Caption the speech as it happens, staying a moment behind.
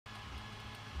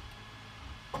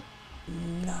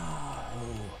No,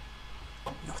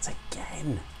 not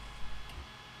again.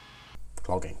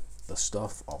 Clogging, the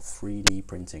stuff of 3D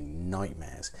printing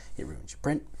nightmares. It ruins your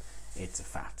print, it's a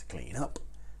faff to clean up.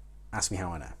 Ask me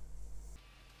how I know.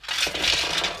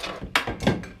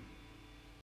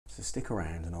 So stick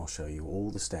around and I'll show you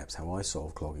all the steps how I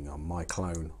solve clogging on my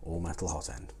clone All Metal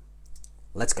Hotend.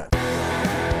 Let's go.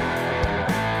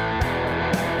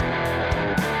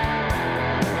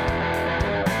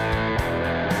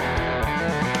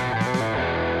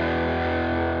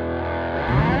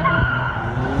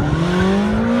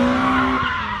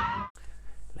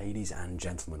 Ladies and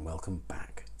gentlemen, welcome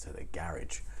back to the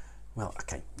garage. Well,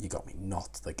 okay, you got me,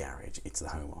 not the garage, it's the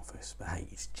home office. But hey,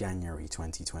 it's January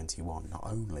 2021. Not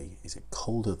only is it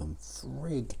colder than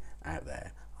frig out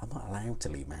there, I'm not allowed to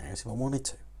leave my house if I wanted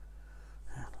to.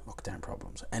 Lockdown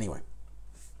problems. Anyway,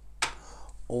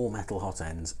 All Metal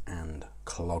Hotends and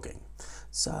clogging.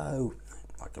 So,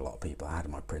 like a lot of people, I had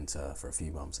my printer for a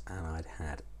few months and I'd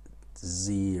had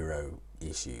zero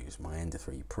issues. My Ender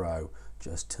 3 Pro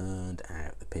just turned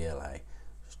out the PLA,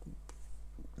 just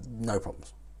no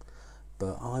problems.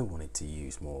 But I wanted to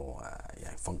use more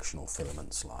functional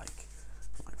filaments like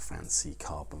fancy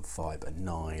carbon fibre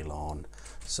nylon.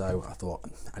 So I thought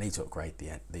I need to upgrade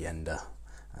the Ender,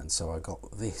 and so I got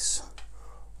this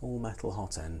All Metal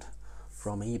Hotend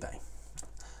from eBay.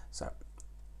 So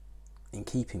in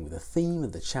keeping with the theme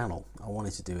of the channel, I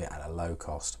wanted to do it at a low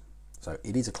cost. So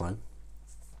it is a clone.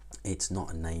 It's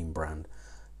not a name brand,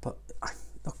 but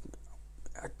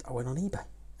I went on eBay.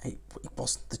 It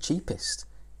wasn't the cheapest.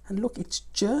 And look, it's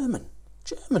German.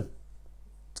 German.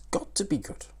 It's got to be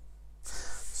good.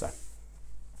 So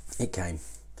it came.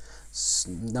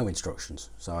 No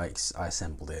instructions. So I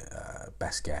assembled it,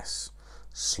 best guess,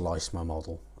 sliced my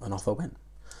model, and off I went.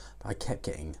 But I kept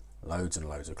getting loads and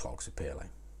loads of clogs of PLA,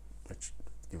 which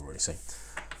you've already seen.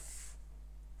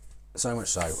 So much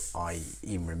so, I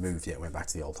even removed it and went back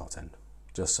to the old Hotend,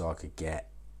 just so I could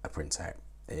get a printout.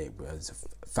 It was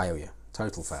a failure,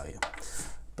 total failure.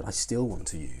 But I still want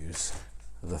to use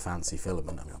the fancy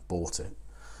filament. I mean, I bought it,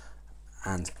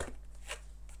 and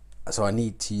so I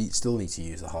still need to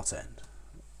use the Hotend,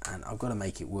 and I've got to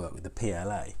make it work with the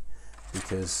PLA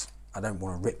because I don't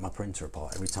want to rip my printer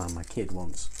apart every time my kid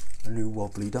wants a new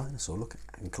wobbly dinosaur. Look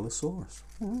at Ankylosaurus.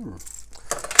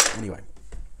 Anyway,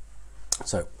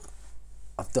 so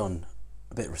I've done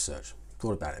a bit of research,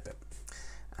 thought about it a bit,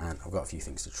 and I've got a few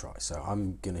things to try. So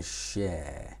I'm going to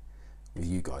share with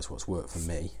you guys what's worked for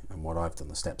me and what I've done,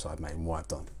 the steps I've made and what I've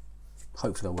done.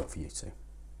 Hopefully they'll work for you too.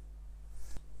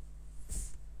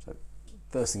 So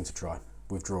first thing to try,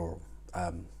 withdrawal,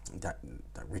 that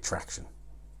retraction.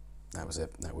 That was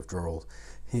it. That withdrawal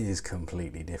is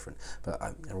completely different, but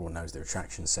everyone knows the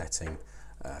retraction setting.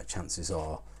 Chances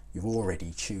are you've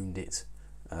already tuned it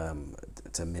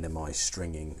to minimize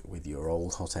stringing with your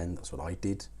old Hotend. That's what I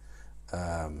did.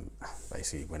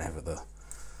 Basically whenever the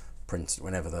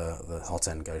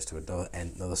Hotend goes to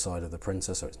another side of the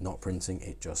printer, so it's not printing,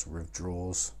 it just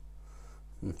withdraws,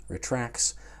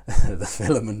 retracts the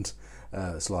filament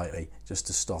slightly just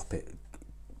to stop it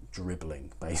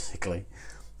dribbling, basically.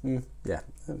 Yeah,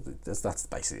 that's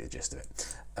basically the gist of it.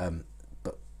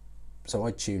 So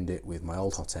I tuned it with my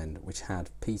old Hotend, which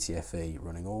had PTFE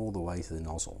running all the way to the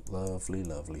nozzle. Lovely,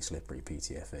 lovely, slippery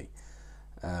PTFE.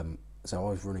 So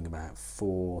I was running about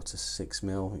 4 to 6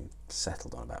 mil,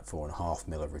 settled on about 4.5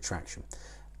 mil of retraction.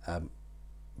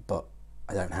 But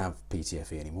I don't have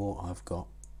PTFE anymore, I've got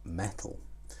metal.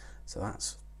 So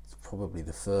that's probably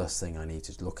the first thing I need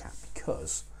to look at,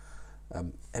 because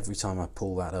every time I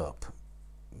pull that up,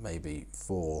 maybe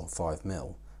 4 or 5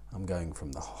 mil, I'm going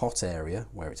from the hot area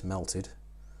where it's melted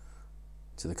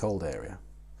to the cold area.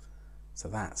 So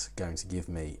that's going to give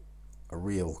me a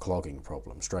real clogging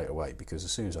problem straight away, because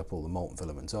as soon as I pull the molten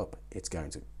filament up, it's going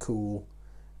to cool,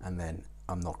 and then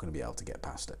I'm not going to be able to get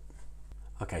past it.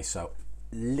 Okay, so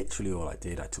literally all I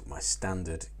did, I took my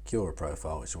standard Cura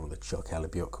profile, which is one of the Chuck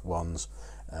Hellebuck ones,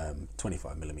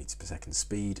 25 millimeters per second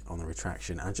speed on the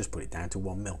retraction, and I just put it down to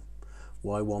 1 mil.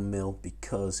 Why 1 mil?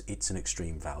 Because it's an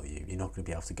extreme value. You're not going to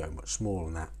be able to go much smaller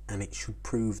than that, and it should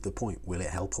prove the point. Will it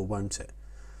help or won't it?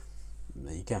 And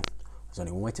there you go. There's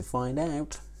only one way to find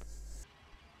out.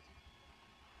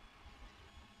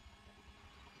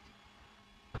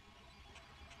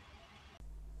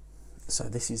 So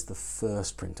this is the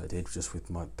first print I did just with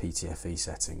my PTFE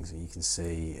settings, and you can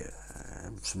see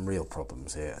some real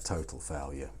problems here, a total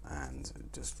failure and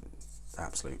just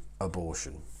absolute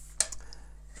abortion.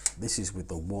 This is with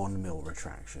the 1 mil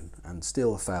retraction and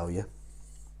still a failure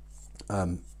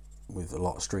with a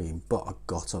lot of stringing, but I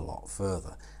got a lot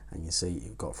further, and you see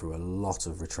you've got through a lot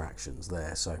of retractions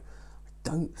there. So I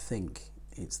don't think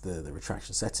it's the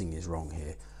retraction setting is wrong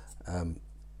here.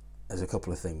 There's a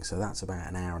couple of things. So that's about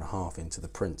an hour and a half into the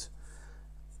print.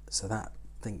 So that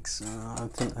thinks, I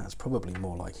think that's probably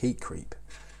more like heat creep,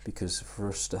 because for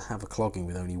us to have a clogging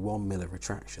with only 1 mil of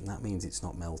retraction, that means it's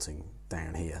not melting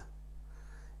down here.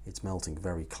 It's melting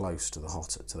very close to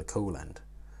the cool end.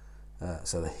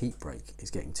 So the heat break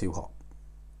is getting too hot.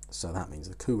 So that means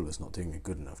the cooler's not doing a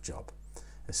good enough job,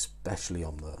 especially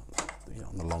on the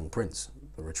on the long prints.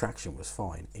 The retraction was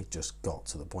fine. It just got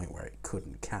to the point where it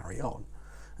couldn't carry on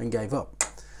and gave up.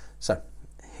 So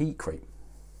heat creep.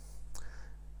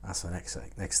 That's the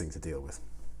next thing to deal with.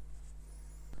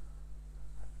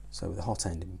 So with the hot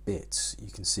end in bits,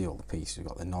 you can see all the pieces. We've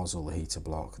got the nozzle, the heater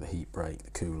block, the heat break,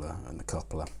 the cooler, and the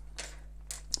coupler.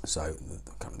 So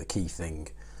kind of the key thing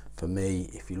for me,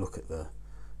 if you look at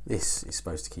this is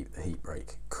supposed to keep the heat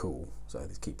break cool. So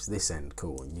it keeps this end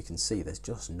cool, and you can see there's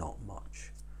just not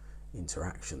much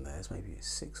interaction there. There's maybe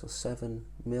 6 or 7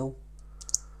 mil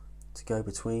to go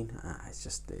between. It's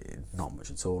just not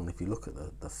much at all. And if you look at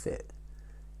the fit,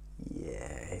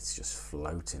 yeah, it's just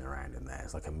floating around in there.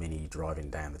 It's like a mini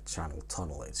driving down the Channel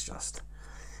Tunnel. It's just,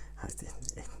 I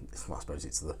suppose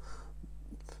it's the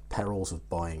perils of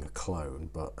buying a clone,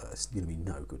 but it's going to be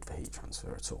no good for heat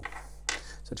transfer at all.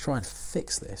 So to try and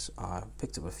fix this, I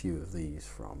picked up a few of these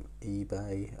from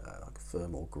eBay, like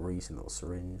thermal grease in a little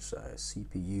syringe,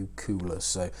 CPU coolers.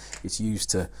 So it's used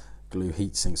to glue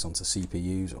heat sinks onto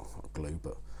CPUs, or not glue,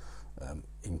 but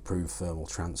improve thermal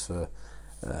transfer.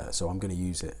 So I'm going to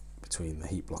use it between the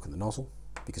heat block and the nozzle,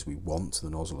 because we want the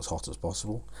nozzle as hot as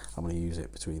possible. I'm going to use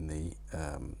it between the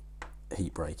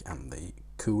heat break and the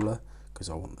cooler, because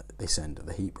I want this end of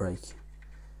the heat break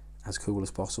as cool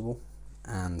as possible.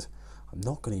 And I'm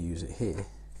not going to use it here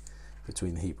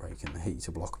between the heat break and the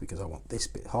heater block, because I want this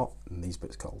bit hot and these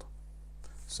bits cold.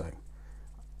 So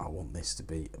I want this to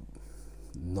be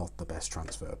not the best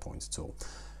transfer point at all.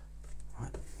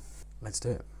 Right, let's do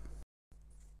it.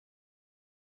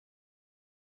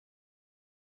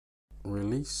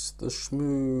 Release the shmoo.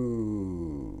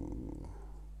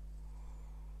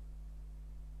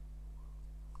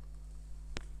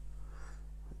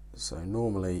 So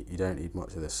normally you don't need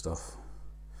much of this stuff,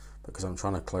 because I'm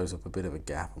trying to close up a bit of a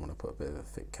gap. I'm going to put a bit of a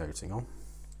thick coating on.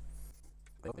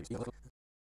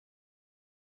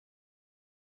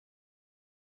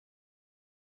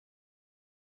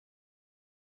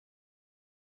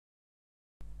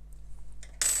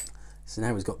 So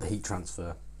now we've got the heat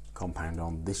transfer compound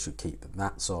on. This should keep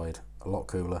that side a lot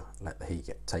cooler, let the heat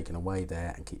get taken away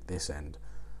there, and keep this end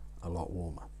a lot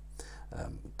warmer.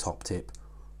 Top tip,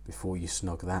 before you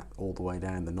snug that all the way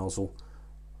down the nozzle,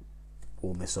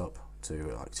 warm this up to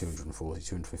like 240,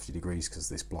 250 degrees, because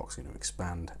this block's going to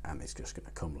expand and it's just going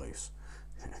to come loose.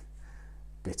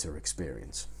 Bitter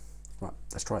experience. Right,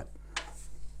 let's try it.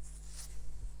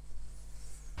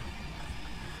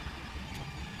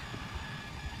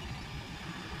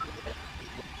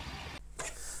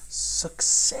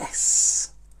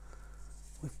 Success!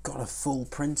 We've got a full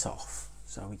print off,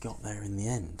 so we got there in the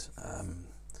end.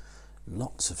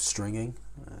 Lots of stringing,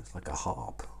 it's like a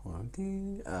harp. I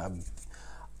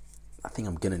think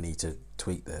I'm going to need to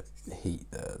tweak the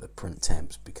print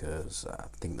temps, because I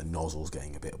think the nozzle's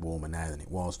getting a bit warmer now than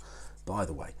it was. By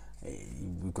the way,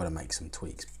 we've got to make some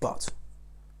tweaks, but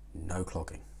no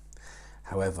clogging.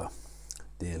 However,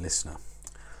 dear listener,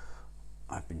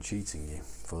 I've been cheating you,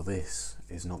 for this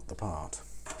is not the part.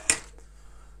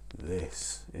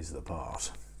 This is the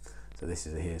part. So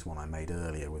here's one I made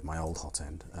earlier with my old hot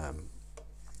end.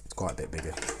 It's quite a bit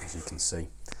bigger, as you can see.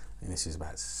 And this is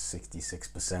about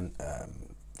 66%,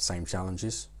 same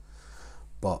challenges,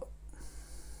 but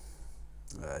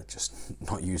just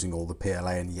not using all the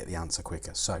PLA, and you get the answer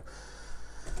quicker. So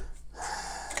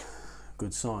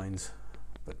good signs,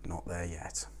 but not there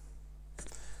yet.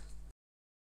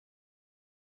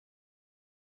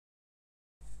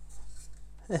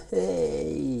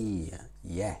 Hey,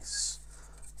 yes.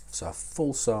 So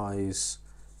full size,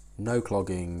 no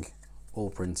clogging, all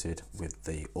printed with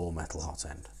the All Metal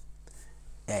Hotend.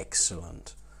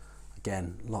 Excellent.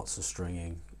 Again, lots of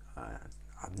stringing.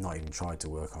 I've not even tried to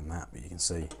work on that, but you can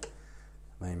see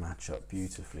they match up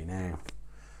beautifully now.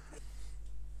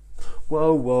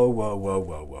 Whoa, whoa, whoa, whoa,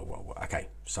 whoa, whoa, whoa. Okay,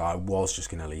 so I was just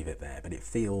going to leave it there, but it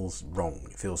feels wrong.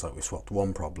 It feels like we swapped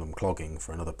one problem, clogging,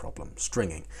 for another problem,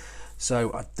 stringing.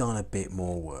 So I've done a bit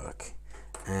more work,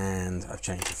 and I've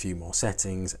changed a few more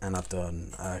settings, and I've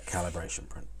done a calibration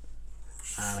print,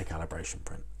 and a calibration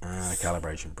print, and a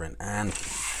calibration print, and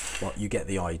well, you get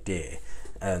the idea.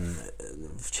 and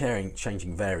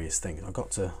changing various things, I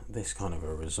got to this kind of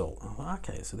a result. I thought,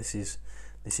 okay, so this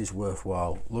is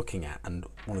worthwhile looking at. And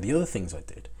one of the other things I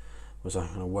did was I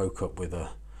kind of woke up with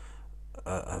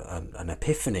an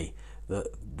epiphany that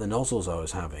the nozzles I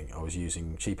was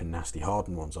using cheap and nasty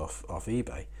hardened ones off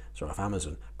eBay, sorry, off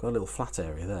Amazon, got a little flat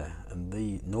area there, and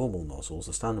the normal nozzles,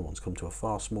 the standard ones, come to a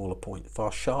far smaller point,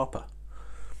 far sharper.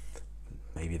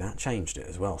 Maybe that changed it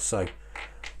as well. So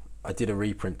I did a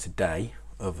reprint today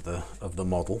of the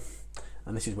model,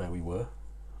 and this is where we were,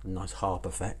 a nice harp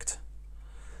effect,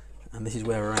 and this is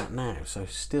where we're at now. So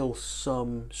still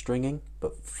some stringing,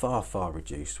 but far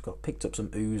reduced. We've picked up some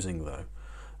oozing though,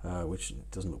 which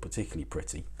doesn't look particularly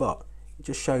pretty, but it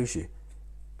just shows you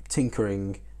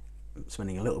tinkering,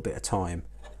 spending a little bit of time,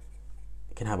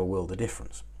 can have a world of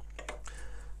difference.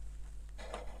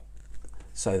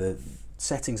 So the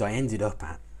settings I ended up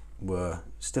at were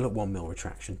still at 1 mil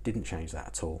retraction, didn't change that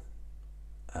at all.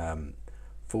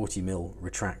 40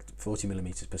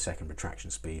 millimeters per second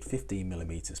retraction speed, 15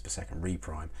 millimeters per second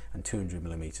reprime, and 200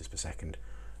 millimeters per second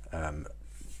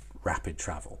rapid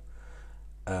travel.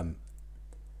 And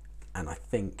I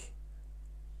think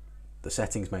the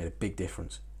settings made a big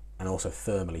difference, and also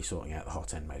thermally sorting out the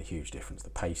hot end made a huge difference. The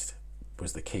paste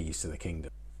was the keys to the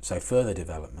kingdom. So further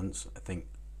developments, I think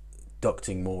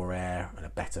ducting more air and a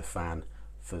better fan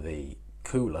for the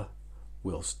cooler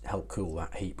will help cool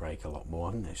that heat break a lot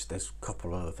more. And there's a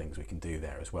couple of other things we can do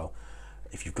there as well.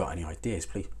 If you've got any ideas,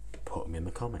 please put them in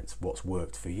the comments. What's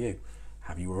worked for you?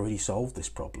 Have you already solved this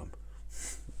problem?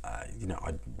 You know,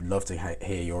 I'd love to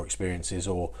hear your experiences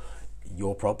or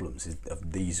your problems.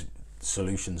 Have these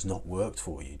solutions not worked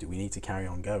for you? Do we need to carry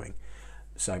on going?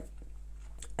 So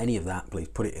any of that, please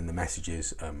put it in the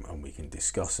messages, and we can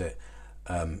discuss it.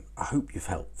 I hope you've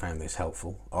found this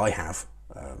helpful. I have.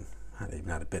 Even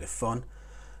had a bit of fun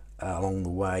along the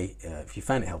way. If you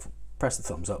found it helpful, press the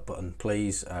thumbs up button,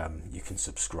 please. You can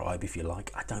subscribe if you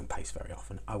like. I don't paste very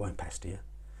often. I won't pester you.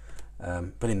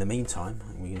 But in the meantime,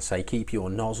 we can say keep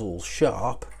your nozzles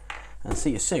sharp, and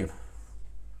see you soon.